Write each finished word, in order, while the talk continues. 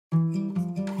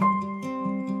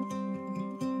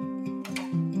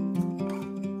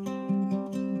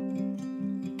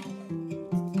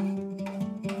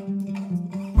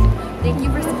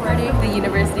the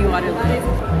University of Waterloo.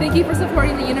 Thank you for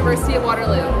supporting the University of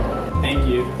Waterloo. Thank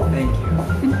you. Thank you.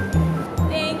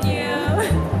 Thank you.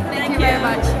 Thank you very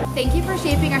much. Thank you for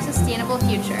shaping our sustainable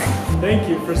future. Thank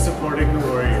you for supporting the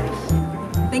Warriors.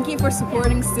 Thank you for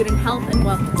supporting student health and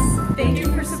wellness. Thank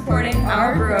you for supporting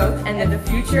our growth and the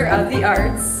future of the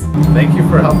arts. Thank you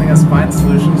for helping us find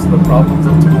solutions to the problems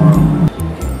of tomorrow.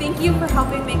 Thank you for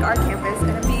helping make our campus an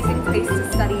amazing place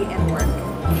to study and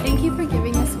work. Thank you for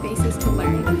giving us spaces to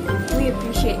learn. We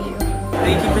appreciate you.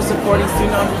 Thank you for supporting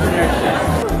student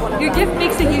entrepreneurship. Your gift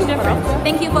makes a huge difference.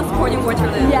 Thank you for supporting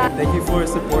Waterloo. Thank you for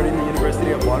supporting the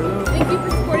University of Waterloo. Thank you for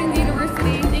supporting the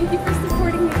university. Thank you for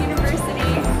supporting the university.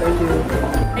 Thank you.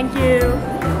 Thank you.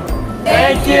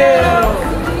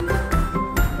 Thank you!